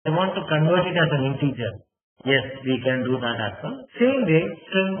I want to convert it as an integer. Yes, we can do that as well. Same way,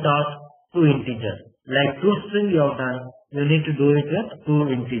 string dot to integer. Like toString you have done, you need to do it with to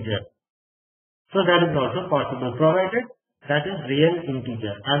integer. So that is also possible, provided that is real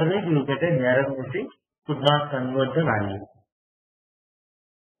integer. Otherwise, you will get an error message, could not convert the value.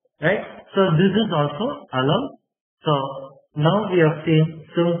 Right? So this is also allowed. So now we have seen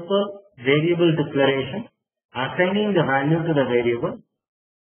simple variable declaration, assigning the value to the variable,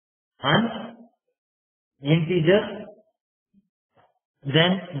 and integer.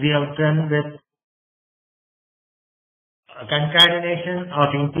 Then we have done with concatenation of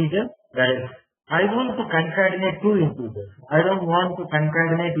integer. That is, I want to concatenate two integers. I don't want to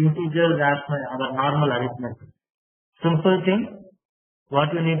concatenate integers as our normal arithmetic. Simple thing. What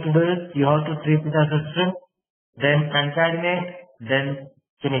you need to do is you have to treat it as a string, then concatenate, then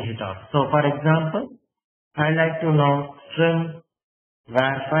finish it off. So for example, I like to know string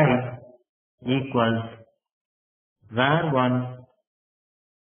var5 equals var1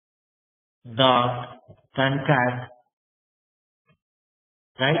 dot concat,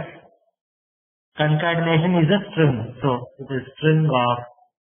 right? Concatenation is a string, so it is string of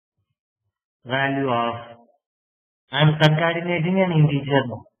value of, I am concatenating an integer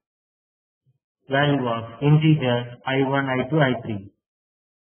now. Value of integer I1, I2, I3.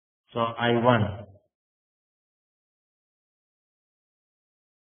 So I1,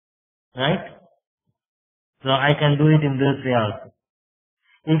 right? So I can do it in this way also.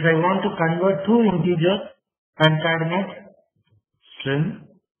 If I want to convert two integers, concatenate string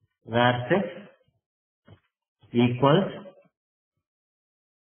var6 equals,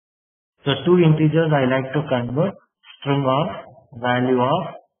 so two integers I like to convert, string of value of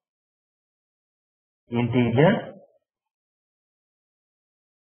integer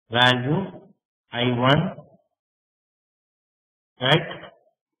value I1, right?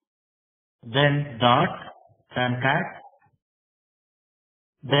 Then dot concat,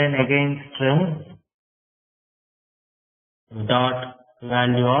 then again string dot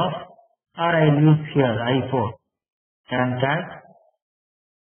value of, or I will use here I4, concat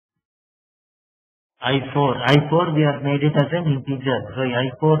I4 we have made it as an integer, so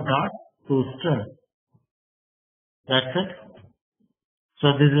I4 dot to string. That's it.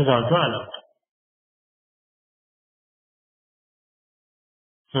 So this is also allowed.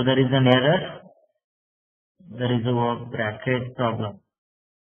 So there is an error. There is a bracket problem.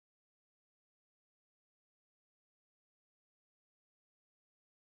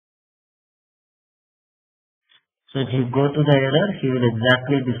 So if you go to the error, he will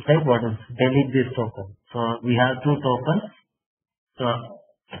exactly describe what is delete this token. So we have two tokens. So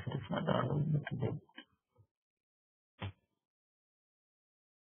it is not allowed to delete.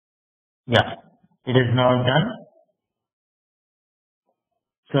 Yeah, it is now done.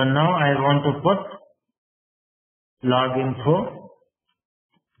 So now I want to put log info.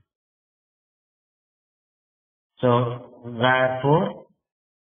 So var4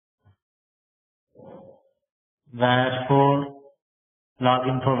 log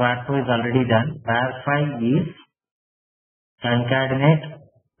info var4 is already done. var5 is concatenate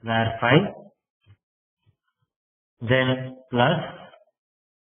var5, then plus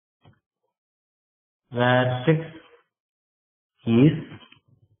var6 is,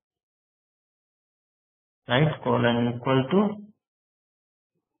 right, colon equal to,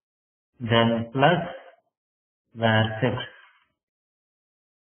 then plus var6.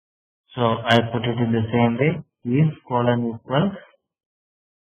 So I put it in the same way, is colon equals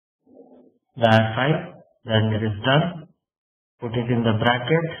var5, then it is done. Put it in the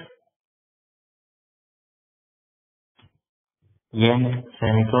bracket, end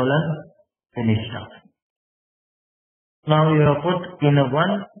semicolon, finished off. Now you have put in a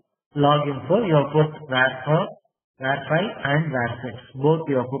one log info, you have put var4, var5 and var6. Both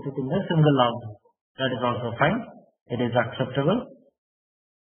you have put it in a single log info. That is also fine. It is acceptable.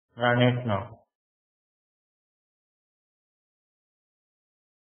 Run it now.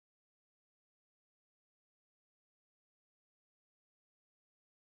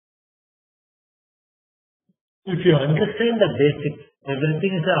 If you understand the basics,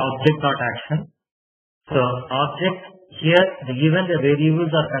 everything is an object.action. So object here, given the variables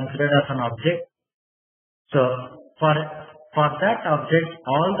are considered as an object. So for that object,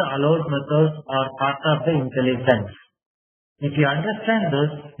 all the allowed methods are part of the intelligence. If you understand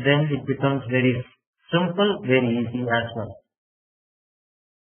this, then it becomes very simple, very easy as well.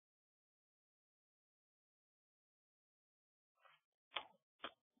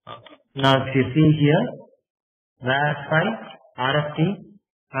 Now if you see here, var5, RFT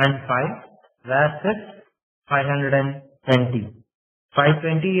and 5, var6, 520.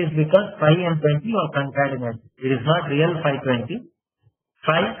 520 is because 5 and 20 are concatenated. It is not real 520.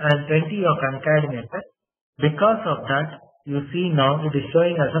 5 and 20 are concatenated. Because of that, you see now it is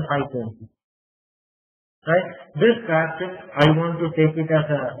showing as a 520. Right? This bracket, I want to take it as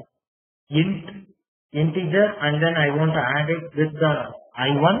a integer, and then I want to add it with the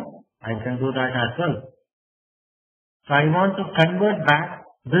I1. I can do that as well. So I want to convert back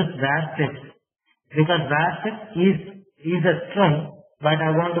this var6, because var6 is a string, but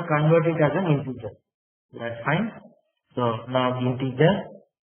I want to convert it as an integer. That's fine. So now integer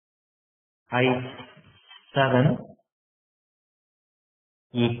I7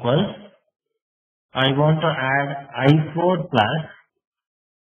 equals, I want to add I4 plus,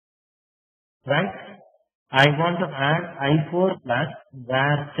 right? I want to add I4 plus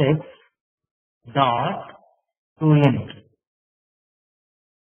var6 dot to int.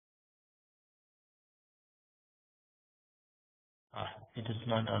 It is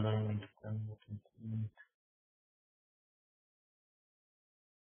not allowing me to convert it.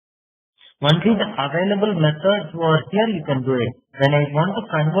 Only the available methods were here, you can do it. When I want to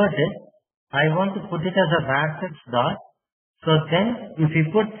convert it, I want to put it as a var6 dot. So then if you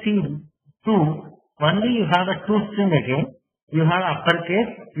put C2, only you have a two string again. You have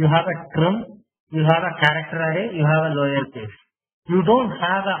uppercase, you have a trim, you have a character array, you have a lowercase. You don't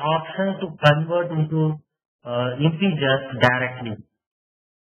have an option to convert into integers directly.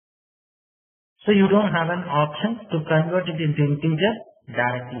 So you don't have an option to convert it into integer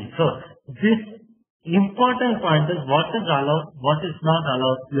directly. So this important point is what is allowed, what is not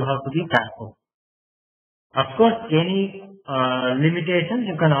allowed, you have to be careful. Of course, any limitations,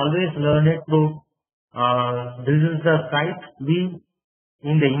 you can always learn it through, this is the site we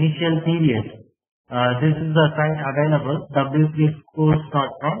in the initial period. This is the site available,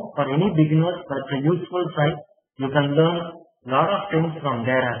 w3schools.com. For any beginners, that's a useful site. You can learn a lot of things from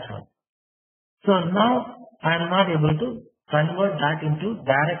there as well. So now I am not able to convert that into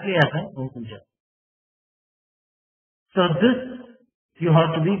directly as an integer. So this, you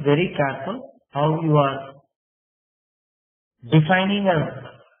have to be very careful how you are defining a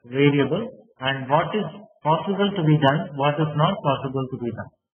variable and what is possible to be done, what is not possible to be done.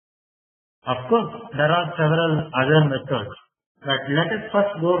 Of course, there are several other methods, but let us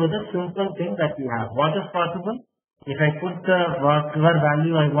first go with the simple thing that we have. What is possible? If I put the whatever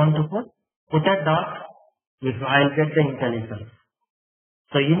value I want to put a dot, if I'll get the intelligence.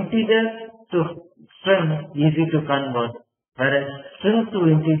 So integer to string, easy to convert, whereas string to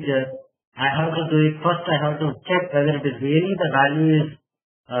integer, I have to do it first. I have to check whether it is really the value is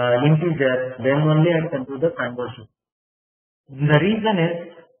integer, then only I can do the conversion. The reason is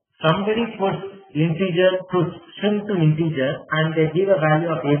somebody puts integer to string to integer and they give a value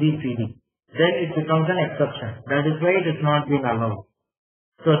of ABCD. Then it becomes an exception. That is why it is not being allowed.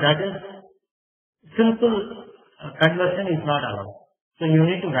 So that is simple conversion is not allowed. So you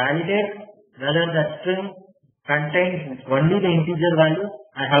need to validate whether that string contains only the integer value.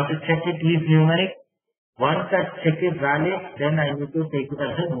 I have to check it is numeric. Once that check is valid, then I need to take it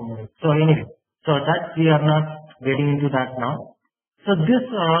as a numeric. So anyway, so that we are not getting into that now. So this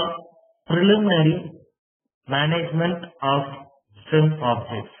are preliminary management of string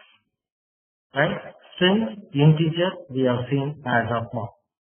objects. Right? String, integer, we have seen as of now.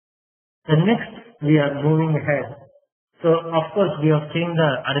 The next, we are moving ahead. So of course, we have seen the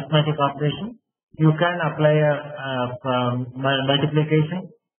arithmetic operation. You can apply a multiplication,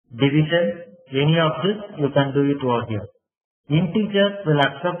 division, any of this, you can do it over here. Integer will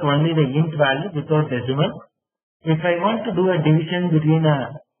accept only the int value without decimal. If I want to do a division between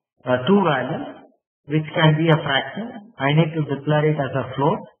two values, which can be a fraction, I need to declare it as a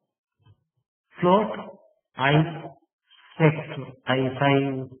float. Float I6,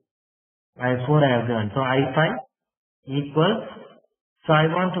 I5, I4 I have done. So I5 equals, so I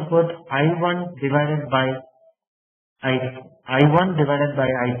want to put I1 divided by I1 divided by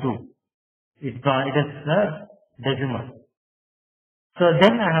I2. It is a decimal. So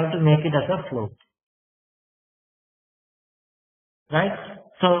then I have to make it as a float. Right?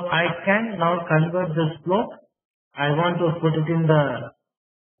 So I can now convert this float. I want to put it in the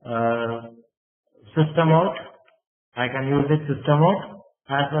system out. I can use it system out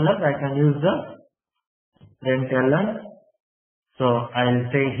as well as I can use the println. So I will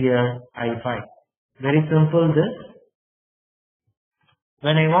say here I5. Very simple this.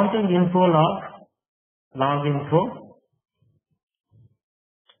 When I want to info log info,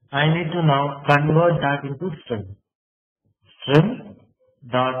 I need to now convert that into string. String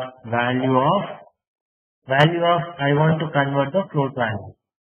dot value of, I want to convert the float value.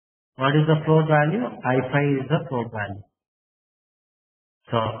 What is the float value? I5 is the float value.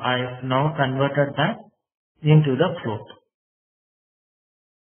 So I now converted that into the float.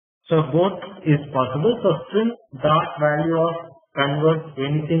 So both is possible. So string dot value of convert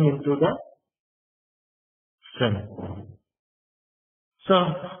anything into the string. So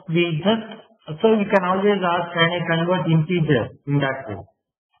we can always ask, can I convert integer in that way?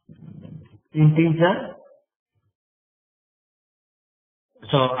 Integer.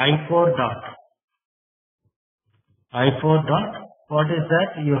 So I4 dot, what is that?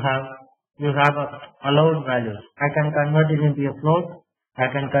 You have a allowed values. I can convert it into a float. I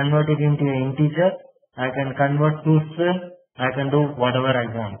can convert it into an integer. I can convert to string. I can do whatever I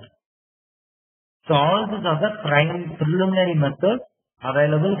want. So all these are the preliminary methods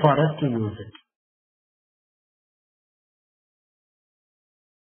available for us to use it.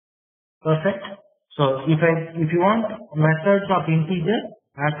 Perfect. So if you want methods of integer,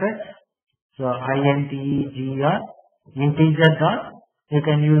 assets, so integer, integer dot, you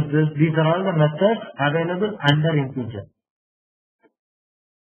can use this. These are all the methods available under integer.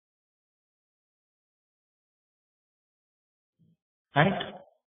 Right?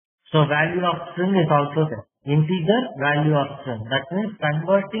 So value of string is also there. Integer, value of string. That means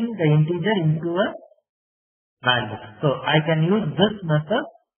converting the integer into a value. So I can use this method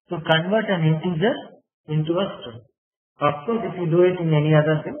to convert an integer into a string. Of course, if you do it in any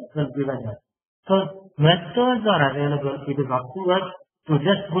other thing, it will give an error. So methods are available. It is up to us to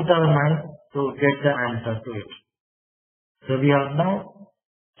just put our mind to get the answer to it. So we have now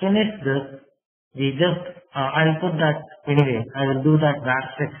finished this. I'll put that anyway. I will do that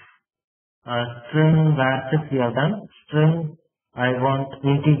var6. String var6 we have done. String, I want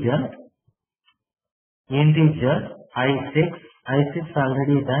integer. Integer, I6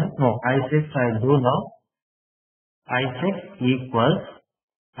 already done. No, I6 I'll do now. I6 equals,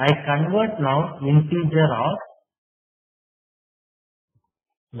 I convert now integer of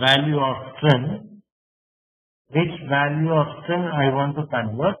value of string. Which value of string I want to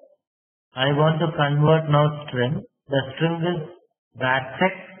convert? I want to convert now string. The string is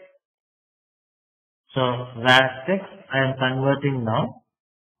var6. So var6 I am converting now.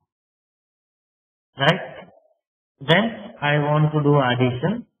 Right? Then I want to do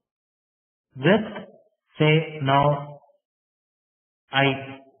addition with, say now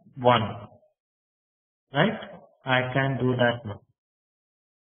I1. Right? I can do that now.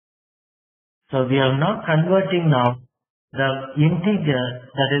 So we are now converting now the integer,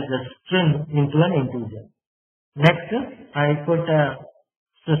 that is the string, into an integer. Next, I put a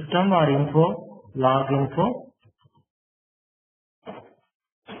system or info, log info,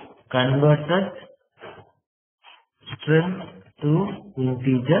 converted string to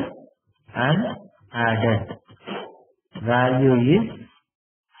integer and added. Value is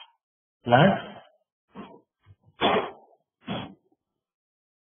plus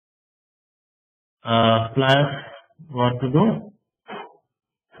what to do?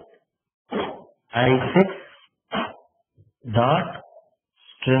 I6 dot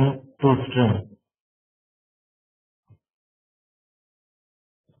string to string.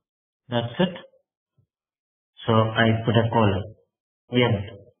 That's it. So I put a colon. End.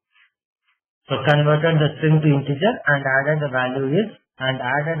 So converted the string to integer and added value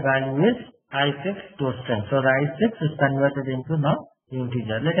is I6 to string. So the I6 is converted into now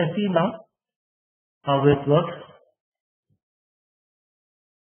integer. Let us see now how it works.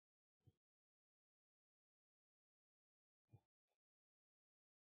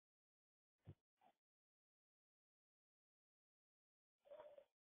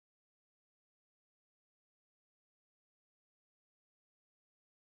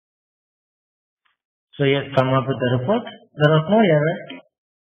 So he has come up with the report. There was no error.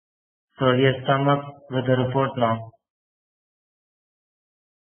 So he has come up with the report now.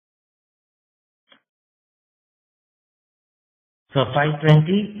 So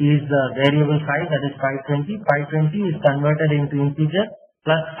 520 is the variable size, that is 520. 520 is converted into integer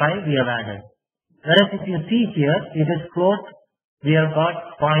plus 5 we have added. Whereas if you see here, it is float, we have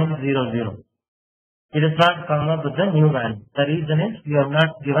got 0.00. It has not come up with the new value. The reason is we have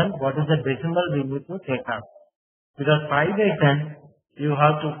not given what is the decimal we need to take out. Because 5 by 10, you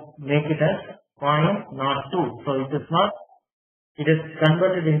have to make it as point, not 2. So it is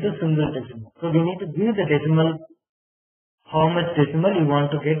converted into single decimal. So we need to give the decimal, how much decimal you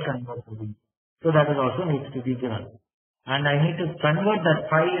want to get converted. So that is also needs to be given. And I need to convert that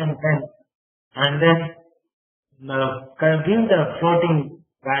 5 and 10 and then give the floating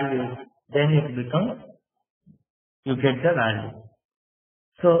value. Then it becomes, you get the value.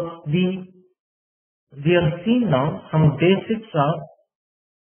 So we have seen now some basics of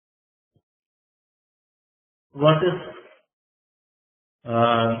what is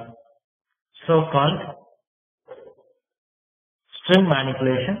so-called string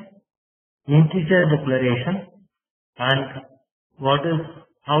manipulation, integer declaration, and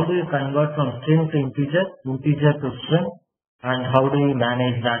how do you convert from string to integer, integer to string, and how do you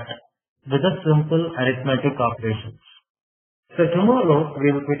manage that with a simple arithmetic operations. So tomorrow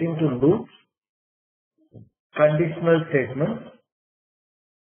we will get into loops, conditional statements,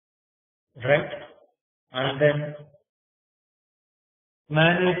 right? And then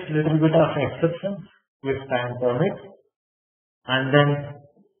manage little bit of exceptions with time permits, and then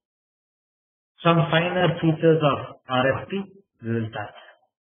some finer features of RFT we will touch.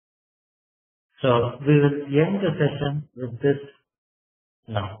 So we will end the session with this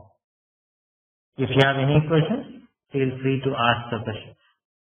now. If you have any questions, feel free to ask the questions.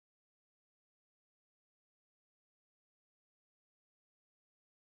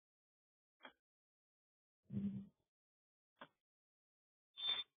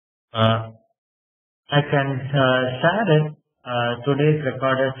 I can share it, today's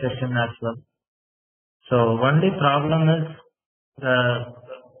recorded session as well. So only problem is the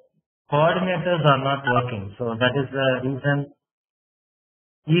coordinators are not working. So that is the reason.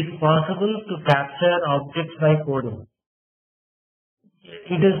 Is possible to capture objects by coding.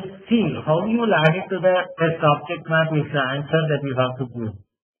 It is, see, how you will add it to the test object map is the answer that you have to give.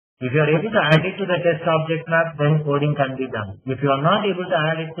 If you are able to add it to the test object map, then coding can be done. If you are not able to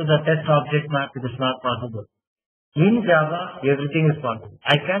add it to the test object map, it is not possible. In Java, everything is possible.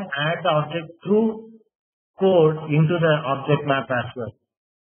 I can add the object through code into the object map as well.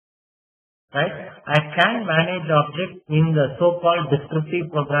 Right? I can manage objects in the so-called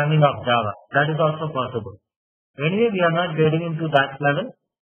descriptive programming of Java. That is also possible. Anyway, we are not getting into that level.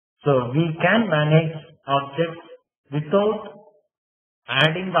 So we can manage objects without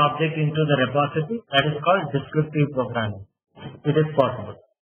adding the object into the repository. That is called descriptive programming. It is possible.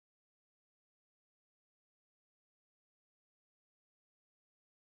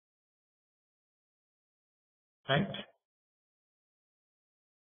 Right?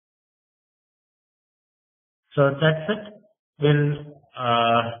 So that's it. We'll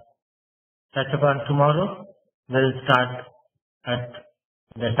touch upon tomorrow. We'll start at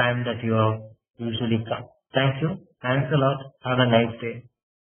the time that you usually come. Thank you. Thanks a lot. Have a nice day.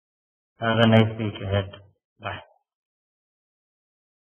 Have a nice week ahead. Bye.